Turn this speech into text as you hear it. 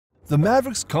The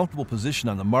Maverick's comfortable position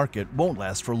on the market won't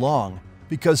last for long,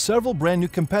 because several brand new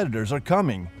competitors are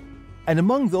coming. And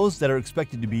among those that are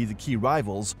expected to be the key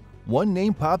rivals, one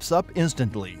name pops up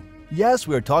instantly. Yes,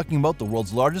 we are talking about the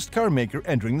world's largest car maker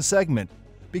entering the segment,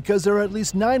 because there are at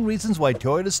least 9 reasons why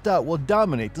Toyota Stout will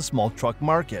dominate the small truck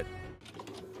market.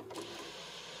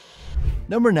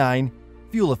 Number 9.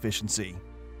 Fuel efficiency.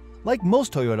 Like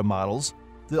most Toyota models,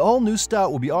 the all-new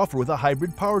Stout will be offered with a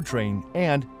hybrid powertrain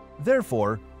and,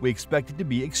 therefore, we expect it to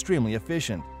be extremely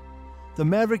efficient. The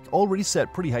Maverick already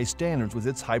set pretty high standards with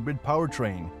its hybrid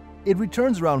powertrain. It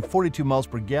returns around 42 miles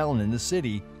per gallon in the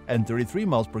city and 33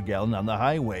 miles per gallon on the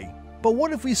highway. But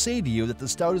what if we say to you that the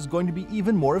Stout is going to be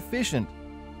even more efficient?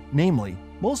 Namely,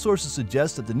 most sources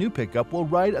suggest that the new pickup will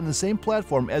ride on the same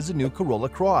platform as the new Corolla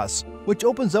Cross, which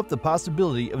opens up the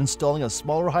possibility of installing a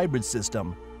smaller hybrid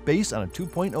system based on a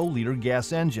 2.0-liter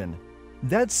gas engine.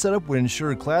 That setup would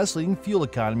ensure class-leading fuel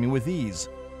economy with ease,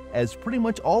 as pretty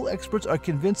much all experts are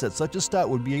convinced that such a Stout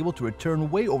would be able to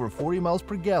return way over 40 miles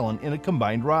per gallon in a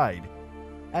combined ride.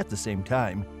 At the same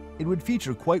time, it would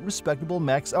feature quite respectable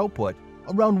max output,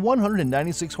 around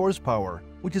 196 horsepower,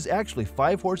 which is actually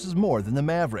 5 horses more than the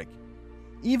Maverick.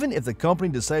 Even if the company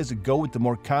decides to go with the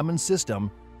more common system,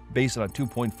 based on a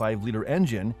 2.5-liter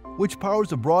engine, which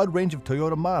powers a broad range of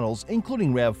Toyota models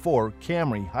including RAV4,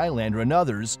 Camry, Highlander, and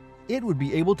others, it would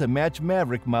be able to match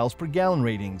Maverick miles per gallon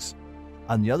ratings.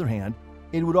 On the other hand,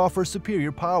 it would offer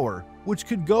superior power, which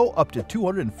could go up to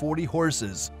 240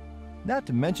 horses. Not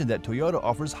to mention that Toyota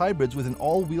offers hybrids with an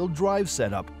all-wheel drive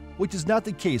setup, which is not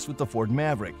the case with the Ford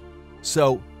Maverick.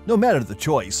 So, no matter the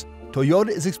choice, Toyota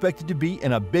is expected to be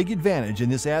in a big advantage in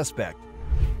this aspect.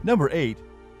 Number 8.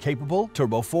 Capable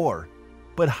Turbo 4.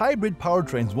 But hybrid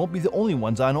powertrains won't be the only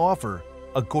ones on offer,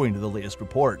 according to the latest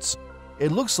reports.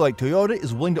 It looks like Toyota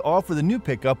is willing to offer the new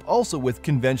pickup also with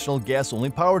conventional gas-only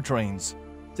powertrains.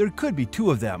 There could be 2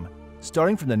 of them,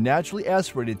 starting from the naturally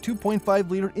aspirated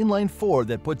 2.5-liter inline-4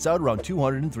 that puts out around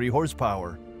 203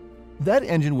 horsepower. That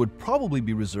engine would probably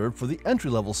be reserved for the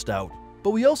entry-level Stout, but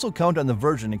we also count on the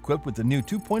version equipped with the new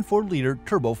 2.4-liter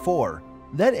Turbo 4.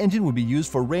 That engine would be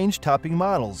used for range-topping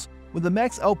models, with a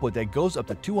max output that goes up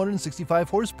to 265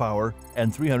 horsepower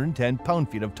and 310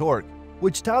 pound-feet of torque,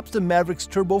 which tops the Maverick's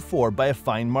Turbo 4 by a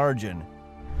fine margin.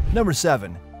 Number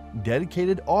 7.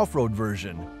 Dedicated off-road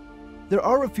version. There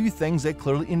are a few things that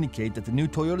clearly indicate that the new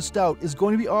Toyota Stout is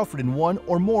going to be offered in one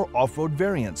or more off-road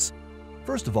variants.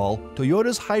 First of all,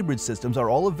 Toyota's hybrid systems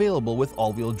are all available with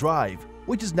all-wheel drive,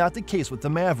 which is not the case with the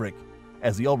Maverick,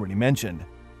 as we already mentioned.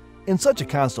 In such a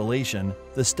constellation,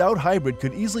 the Stout Hybrid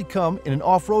could easily come in an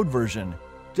off-road version,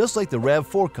 just like the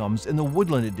RAV4 comes in the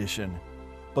Woodland Edition.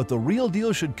 But the real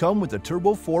deal should come with the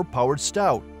Turbo 4 powered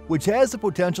Stout, which has the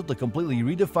potential to completely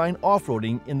redefine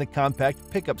off-roading in the compact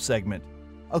pickup segment.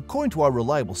 According to our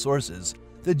reliable sources,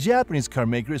 the Japanese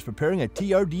carmaker is preparing a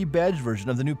TRD badge version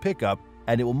of the new pickup,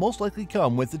 and it will most likely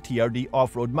come with the TRD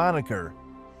off-road moniker.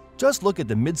 Just look at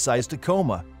the mid-size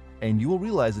Tacoma, and you will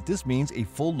realize that this means a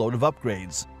full load of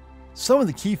upgrades. Some of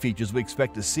the key features we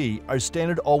expect to see are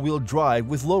standard all-wheel drive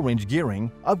with low-range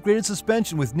gearing, upgraded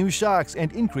suspension with new shocks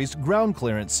and increased ground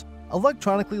clearance,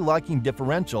 electronically locking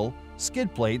differential,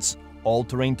 skid plates,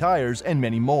 all-terrain tires, and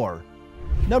many more.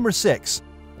 Number 6.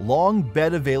 Long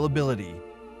bed availability.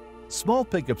 Small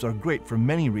pickups are great for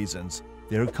many reasons.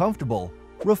 They're comfortable,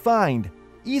 refined,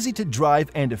 easy to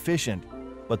drive, and efficient,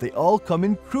 but they all come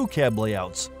in crew cab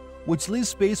layouts, which leaves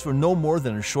space for no more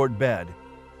than a short bed.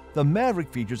 The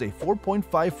Maverick features a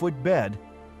 4.5-foot bed,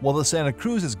 while the Santa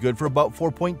Cruz is good for about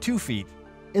 4.2 feet.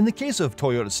 In the case of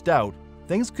Toyota Stout,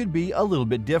 things could be a little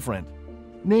bit different.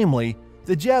 Namely,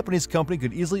 the Japanese company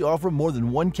could easily offer more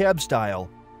than one cab style,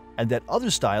 and that other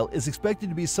style is expected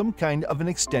to be some kind of an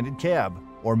extended cab,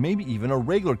 or maybe even a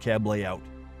regular cab layout.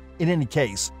 In any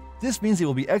case, this means there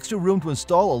will be extra room to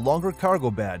install a longer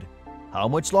cargo bed. How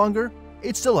much longer?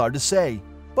 It's still hard to say,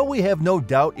 but we have no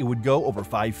doubt it would go over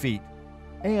 5 feet.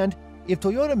 And if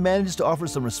Toyota manages to offer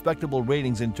some respectable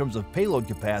ratings in terms of payload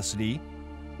capacity,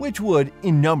 which would,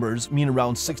 in numbers, mean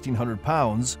around 1,600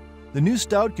 pounds, the new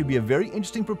Stout could be a very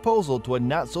interesting proposal to a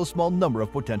not-so-small number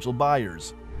of potential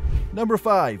buyers. Number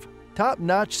 5.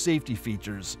 Top-notch safety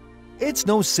features. It's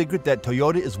no secret that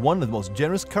Toyota is one of the most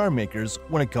generous car makers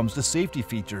when it comes to safety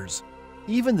features.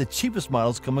 Even the cheapest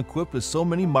models come equipped with so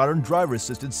many modern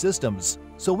driver-assisted systems,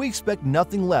 so we expect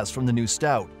nothing less from the new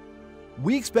Stout.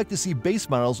 We expect to see base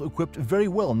models equipped very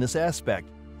well in this aspect,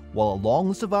 while a long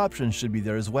list of options should be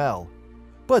there as well.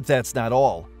 But that's not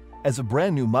all. As a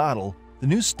brand new model, the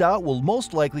new Stout will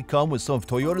most likely come with some of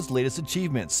Toyota's latest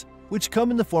achievements, which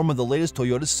come in the form of the latest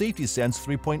Toyota Safety Sense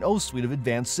 3.0 suite of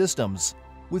advanced systems.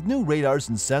 With new radars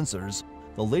and sensors,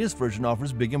 the latest version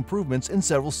offers big improvements in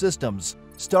several systems,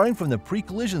 starting from the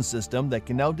pre-collision system that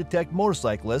can now detect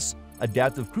motorcyclists,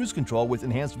 adaptive cruise control with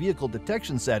enhanced vehicle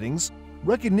detection settings,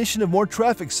 recognition of more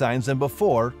traffic signs than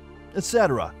before,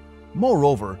 etc.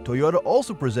 Moreover, Toyota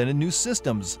also presented new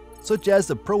systems, such as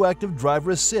the proactive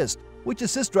driver assist, which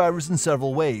assists drivers in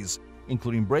several ways,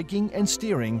 including braking and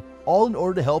steering, all in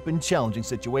order to help in challenging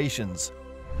situations.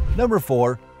 Number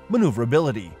 4.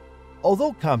 Maneuverability.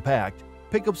 Although compact,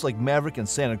 pickups like Maverick and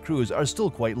Santa Cruz are still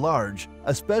quite large,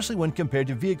 especially when compared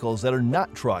to vehicles that are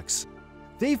not trucks.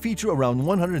 They feature around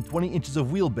 120 inches of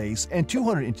wheelbase and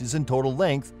 200 inches in total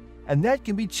length, and that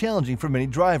can be challenging for many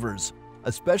drivers,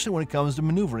 especially when it comes to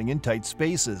maneuvering in tight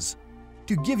spaces.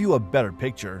 To give you a better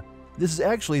picture, this is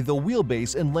actually the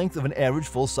wheelbase and length of an average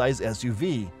full-size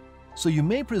SUV, so you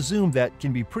may presume that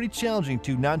can be pretty challenging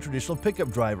to non-traditional pickup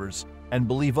drivers, and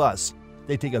believe us,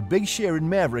 they take a big share in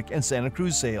Maverick and Santa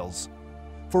Cruz sales.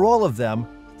 For all of them,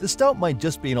 the Stout might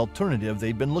just be an alternative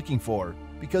they've been looking for,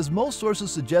 because most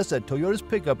sources suggest that Toyota's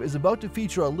pickup is about to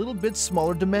feature a little bit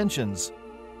smaller dimensions.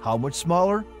 How much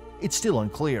smaller? It's still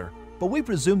unclear, but we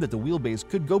presume that the wheelbase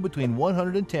could go between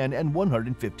 110 and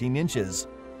 115 inches.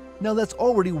 Now that's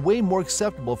already way more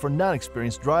acceptable for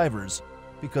non-experienced drivers,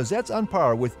 because that's on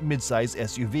par with mid-size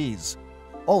SUVs.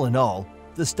 All in all,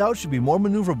 the Stout should be more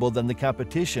maneuverable than the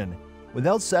competition,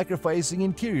 without sacrificing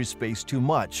interior space too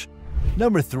much.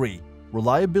 Number 3.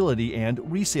 Reliability and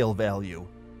resale value.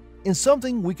 In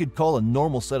something we could call a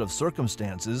normal set of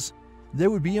circumstances, there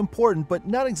would be important but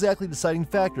not exactly deciding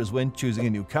factors when choosing a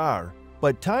new car.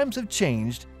 But times have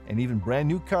changed, and even brand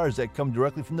new cars that come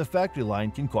directly from the factory line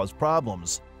can cause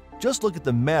problems. Just look at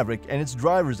the Maverick and its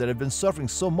drivers that have been suffering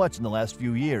so much in the last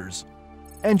few years.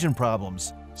 Engine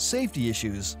problems, safety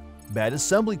issues, bad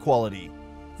assembly quality.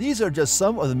 These are just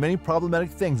some of the many problematic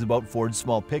things about Ford's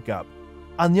small pickup.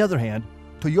 On the other hand,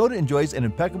 Toyota enjoys an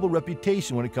impeccable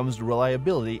reputation when it comes to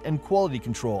reliability and quality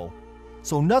control,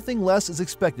 so nothing less is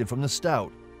expected from the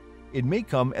Stout. It may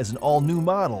come as an all-new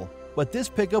model, but this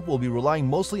pickup will be relying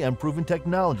mostly on proven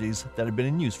technologies that have been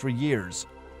in use for years,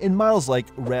 in models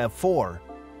like RAV4,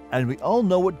 and we all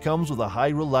know what comes with a high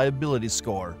reliability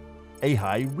score, a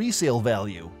high resale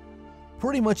value.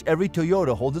 Pretty much every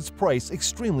Toyota holds its price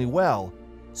extremely well,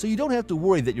 so you don't have to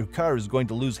worry that your car is going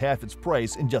to lose half its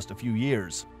price in just a few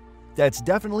years. That's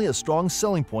definitely a strong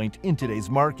selling point in today's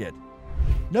market.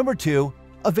 Number 2.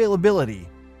 Availability.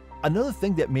 Another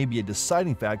thing that may be a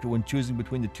deciding factor when choosing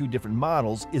between the two different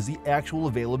models is the actual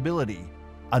availability.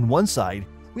 On one side,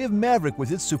 we have Maverick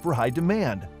with its super high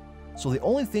demand, so the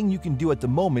only thing you can do at the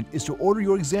moment is to order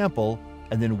your example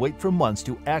and then wait for months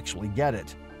to actually get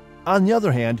it. On the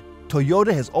other hand,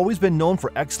 Toyota has always been known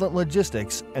for excellent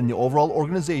logistics and the overall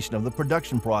organization of the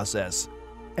production process.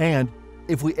 And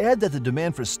if we add that the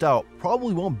demand for Stout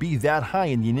probably won't be that high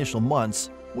in the initial months,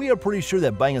 we are pretty sure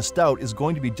that buying a Stout is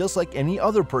going to be just like any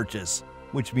other purchase,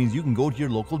 which means you can go to your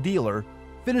local dealer,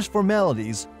 finish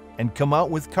formalities, and come out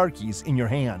with car keys in your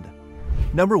hand.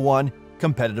 Number 1.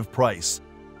 Competitive price.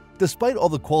 Despite all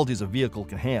the qualities a vehicle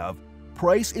can have,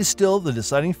 price is still the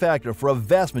deciding factor for a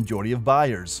vast majority of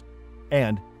buyers.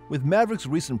 And with Maverick's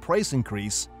recent price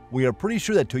increase, we are pretty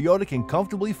sure that Toyota can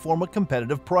comfortably form a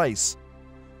competitive price.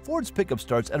 Ford's pickup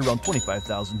starts at around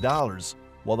 $25,000,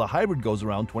 while the hybrid goes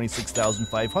around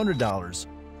 $26,500,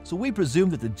 so we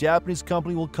presume that the Japanese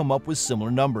company will come up with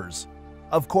similar numbers.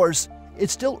 Of course,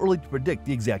 it's still early to predict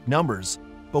the exact numbers,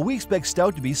 but we expect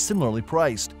Stout to be similarly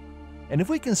priced. And if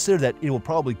we consider that it will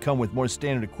probably come with more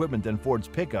standard equipment than Ford's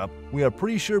pickup, we are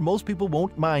pretty sure most people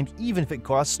won't mind even if it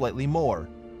costs slightly more.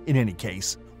 In any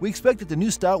case, we expect that the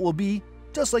new Stout will be,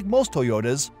 just like most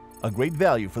Toyotas, a great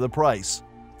value for the price.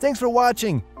 Thanks for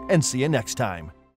watching, and see you next time.